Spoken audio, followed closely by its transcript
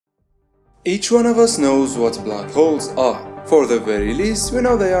Each one of us knows what black holes are. For the very least, we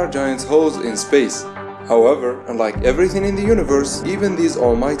know they are giant holes in space. However, unlike everything in the universe, even these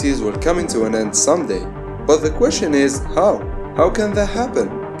almighties will come into an end someday. But the question is, how? How can that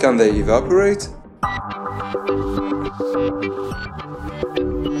happen? Can they evaporate?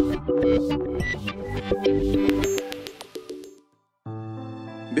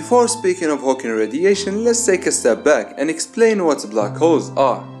 Before speaking of Hawking radiation, let's take a step back and explain what black holes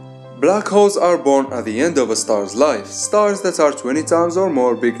are. Black holes are born at the end of a star's life, stars that are 20 times or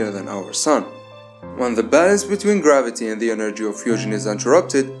more bigger than our Sun. When the balance between gravity and the energy of fusion is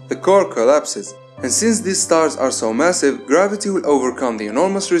interrupted, the core collapses. And since these stars are so massive, gravity will overcome the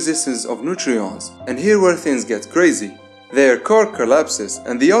enormous resistance of neutrons. And here where things get crazy. Their core collapses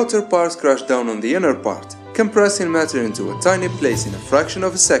and the outer parts crash down on the inner part, compressing matter into a tiny place in a fraction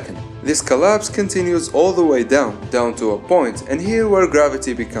of a second. This collapse continues all the way down to a point, and here where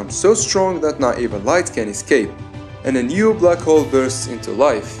gravity becomes so strong that not even light can escape, and a new black hole bursts into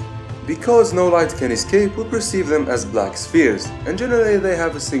life. Because no light can escape, we perceive them as black spheres, and generally they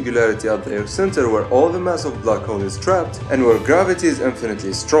have a singularity at their center where all the mass of black hole is trapped and where gravity is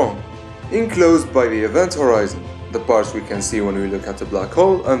infinitely strong, enclosed by the event horizon, the parts we can see when we look at a black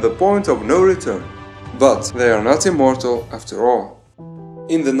hole, and the point of no return. But they are not immortal after all.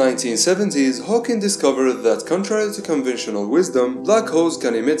 In the 1970s, Hawking discovered that contrary to conventional wisdom, black holes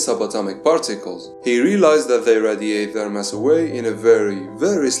can emit subatomic particles. He realized that they radiate their mass away in a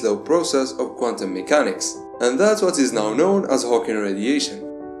very slow process of quantum mechanics, and that's what is now known as Hawking radiation.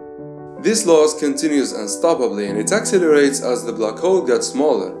 This loss continues unstoppably and it accelerates as the black hole gets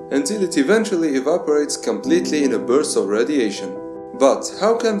smaller, until it eventually evaporates completely in a burst of radiation. But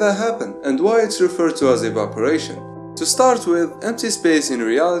how can that happen, and why it's referred to as evaporation? To start with, empty space in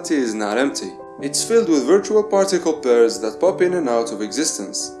reality is not empty. It's filled with virtual particle pairs that pop in and out of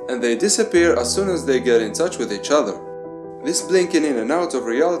existence, and they disappear as soon as they get in touch with each other. This blinking in and out of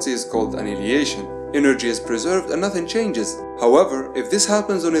reality is called annihilation. Energy is preserved and nothing changes. However, if this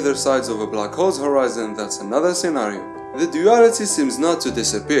happens on either sides of a black hole's horizon, that's another scenario. The duality seems not to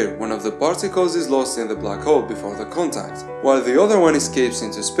disappear. One of the particles is lost in the black hole before the contact, while the other one escapes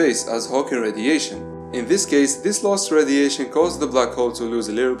into space as Hawking radiation. In this case, this lost radiation caused the black hole to lose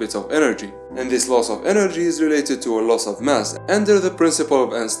a little bit of energy, and this loss of energy is related to a loss of mass under the principle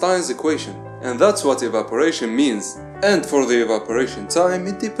of Einstein's equation, and that's what evaporation means. And for the evaporation time,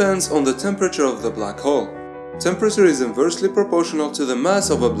 it depends on the temperature of the black hole. Temperature is inversely proportional to the mass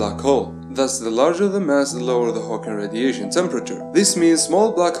of a black hole. Thus, the larger the mass, the lower the Hawking radiation temperature. This means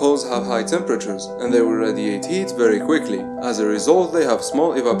small black holes have high temperatures, and they will radiate heat very quickly. As a result, they have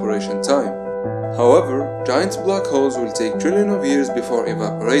small evaporation time. However, giant black holes will take trillions of years before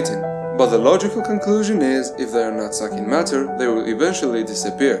evaporating. But the logical conclusion is, if they are not sucking matter, they will eventually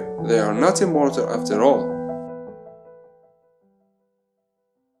disappear. They are not immortal after all.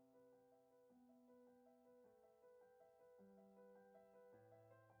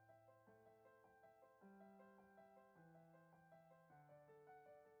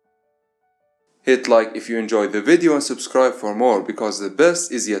 Hit like if you enjoyed the video and subscribe for more, because the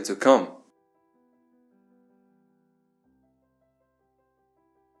best is yet to come.